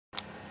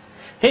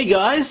Hey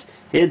guys,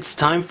 it's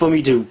time for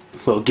me to,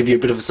 well, give you a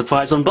bit of a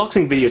surprise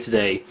unboxing video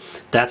today.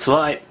 That's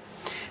right.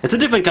 It's a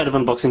different kind of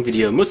unboxing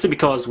video, mostly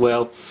because,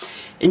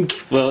 in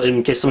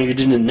case some of you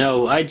didn't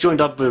know, I joined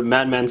up with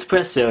Madman's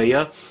press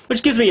area,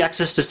 which gives me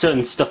access to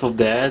certain stuff of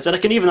theirs, and I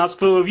can even ask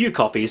for review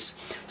copies.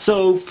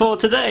 So, for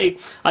today,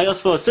 I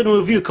asked for a certain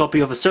review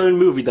copy of a certain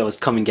movie that was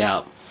coming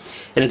out.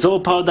 And it's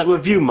all part of that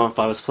review month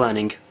I was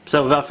planning.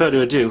 So, without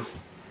further ado,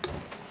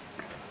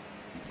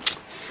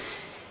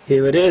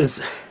 here it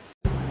is.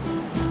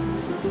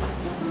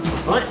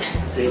 Right,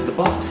 so here's the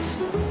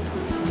box.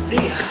 See,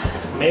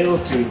 mail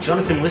to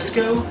Jonathan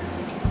Wisco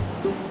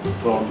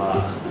from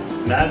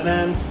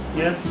Madman,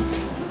 yeah.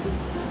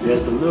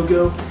 There's the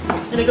logo,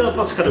 and I got a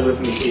box cutter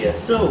with me here.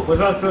 So,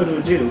 without further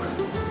ado,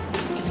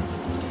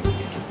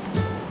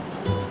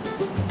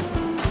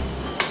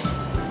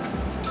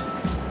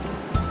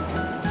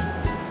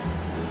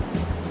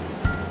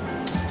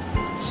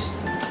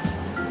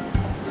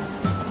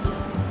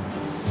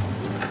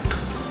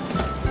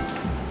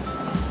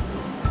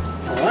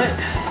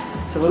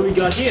 so what do we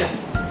got here?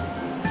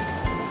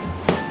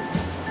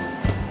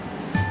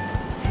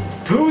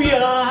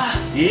 Booyah!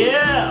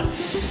 Yeah!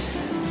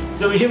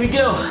 So here we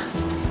go.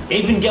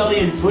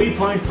 Evangelion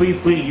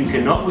 3.33 you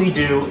cannot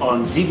redo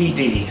on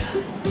DVD.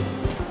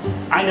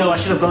 I know I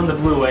should have gone to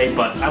Blu-ray,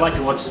 but I like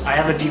to watch. I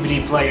have a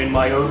DVD player in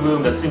my own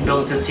room that's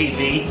inbuilt into the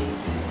TV,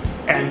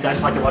 and I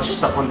just like to watch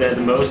stuff on there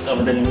the most,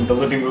 other than the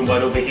living room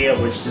right over here,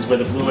 which is where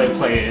the Blu-ray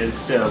player is.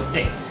 So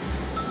hey,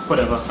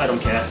 whatever. I don't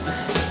care.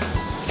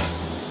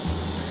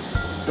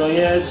 So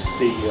yeah, just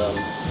the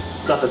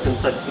stuff that's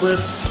inside the slip,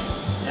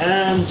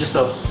 and just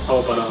a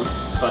whole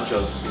bunch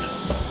of,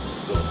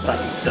 sort of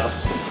packing stuff.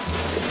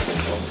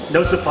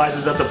 No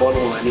surprises at the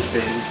bottom or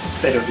anything.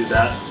 They don't do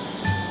that.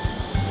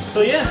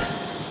 So yeah,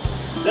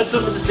 let's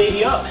open this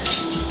baby up.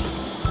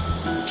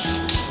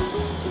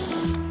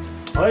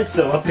 Alright,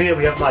 so up here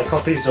we have my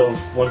copies of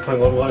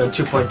 1.11 and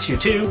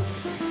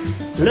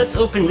 2.22. Let's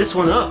open this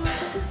one up.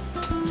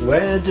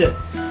 Red,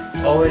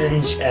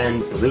 orange,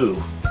 and blue.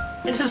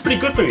 And this is pretty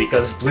good for me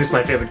because blue's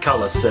my favorite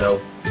color, so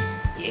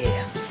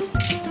yeah.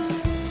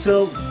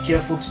 So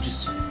careful to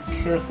just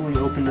carefully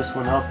open this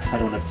one up. I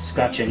don't have to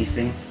scratch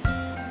anything.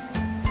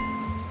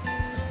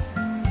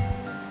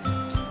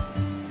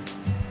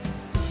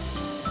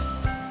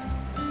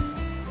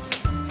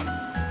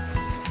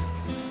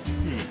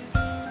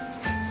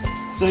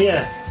 So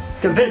yeah,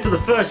 compared to the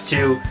first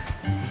two,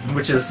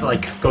 which is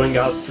like going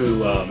out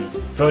through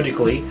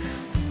vertically,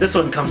 this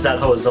one comes out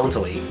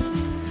horizontally.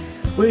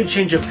 Weird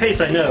change of pace,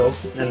 I know,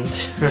 and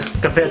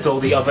compared to all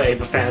the other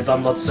Ava fans,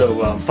 I'm not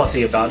so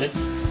fussy about it.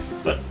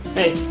 But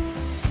hey,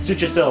 suit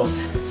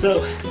yourselves.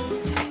 So,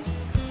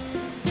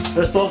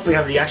 first off, we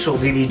have the actual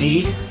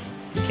DVD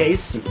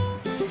case.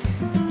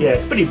 Yeah,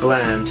 it's pretty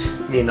bland.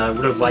 I mean, I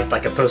would have liked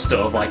like a poster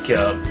of like,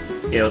 the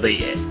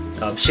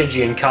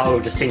Shinji and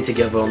Kaoru just sing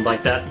together on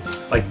like that,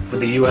 like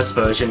with the US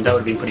version. That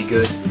would be pretty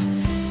good.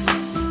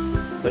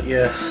 But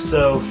yeah,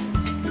 so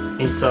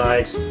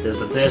inside there's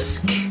the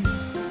disc.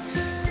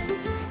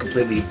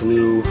 Completely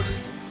blue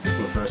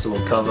reversible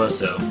cover,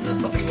 so there's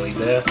nothing really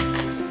there.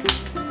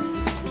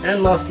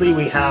 And lastly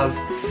we have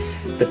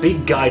the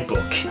big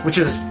guidebook, which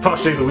is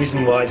partially the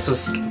reason why this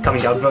was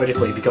coming out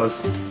vertically,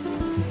 because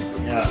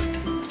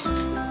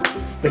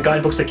the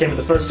guidebooks that came in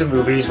the first two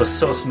movies were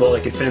so small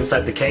they could fit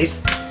inside the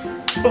case.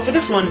 But for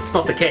this one, it's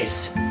not the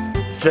case.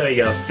 It's very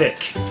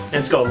thick, and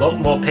it's got a lot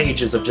more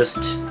pages of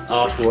just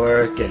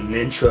artwork and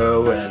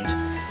intro and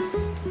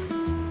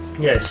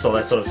yeah, just all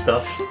that sort of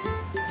stuff.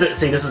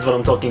 See, this is what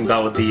I'm talking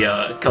about with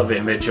the cover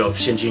image of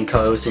Shinji and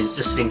Kaoru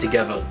just sitting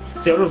together.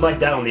 See, I would have liked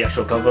that on the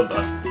actual cover,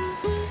 but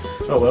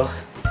oh well.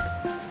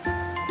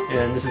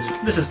 And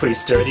this is pretty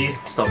sturdy.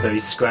 It's not very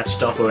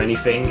scratched up or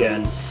anything,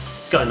 and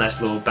it's got a nice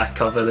little back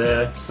cover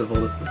there. Just of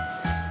all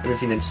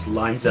everything that just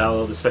lines out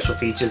all the special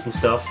features and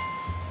stuff.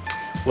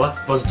 What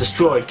was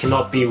destroyed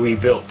cannot be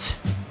rebuilt.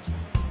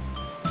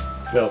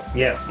 Well,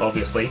 yeah,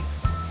 obviously.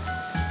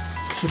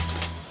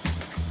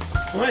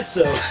 Alright,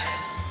 so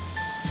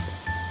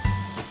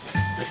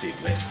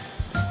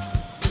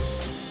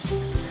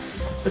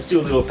let's do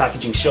a little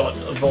packaging shot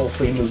of all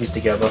three movies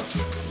together.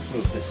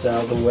 Move this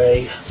out of the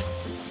way.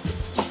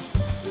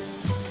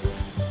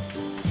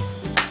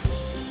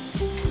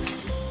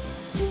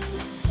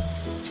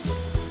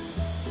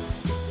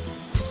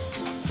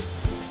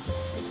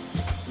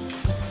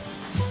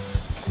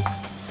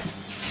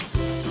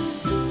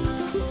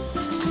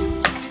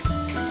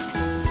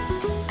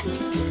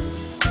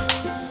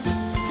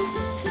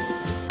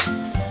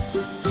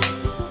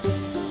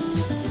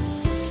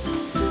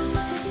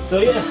 So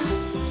yeah,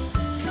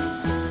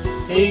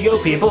 here you go,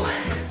 people.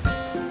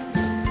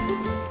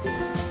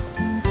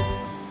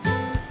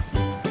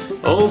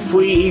 All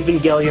three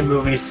Evangelion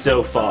movies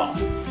so far.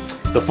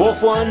 The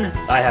fourth one,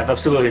 I have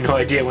absolutely no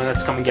idea when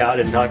that's coming out,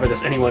 and neither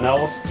does anyone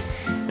else.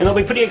 And I'll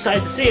be pretty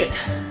excited to see it.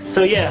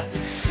 So yeah,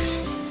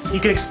 you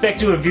can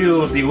expect a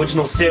review of the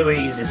original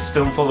series, its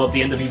film follow of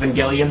the end of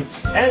Evangelion,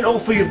 and all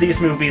three of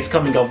these movies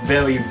coming up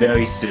very,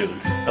 very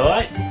soon.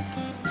 Alright?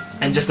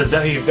 And just a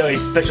very, very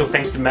special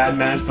thanks to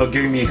Madman for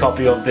giving me a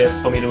copy of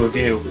this for me to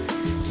review.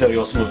 It's very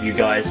awesome of you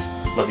guys.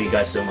 Love you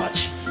guys so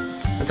much.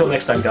 Until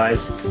next time,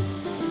 guys,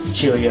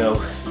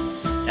 cheerio,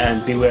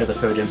 and beware the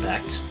third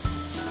impact.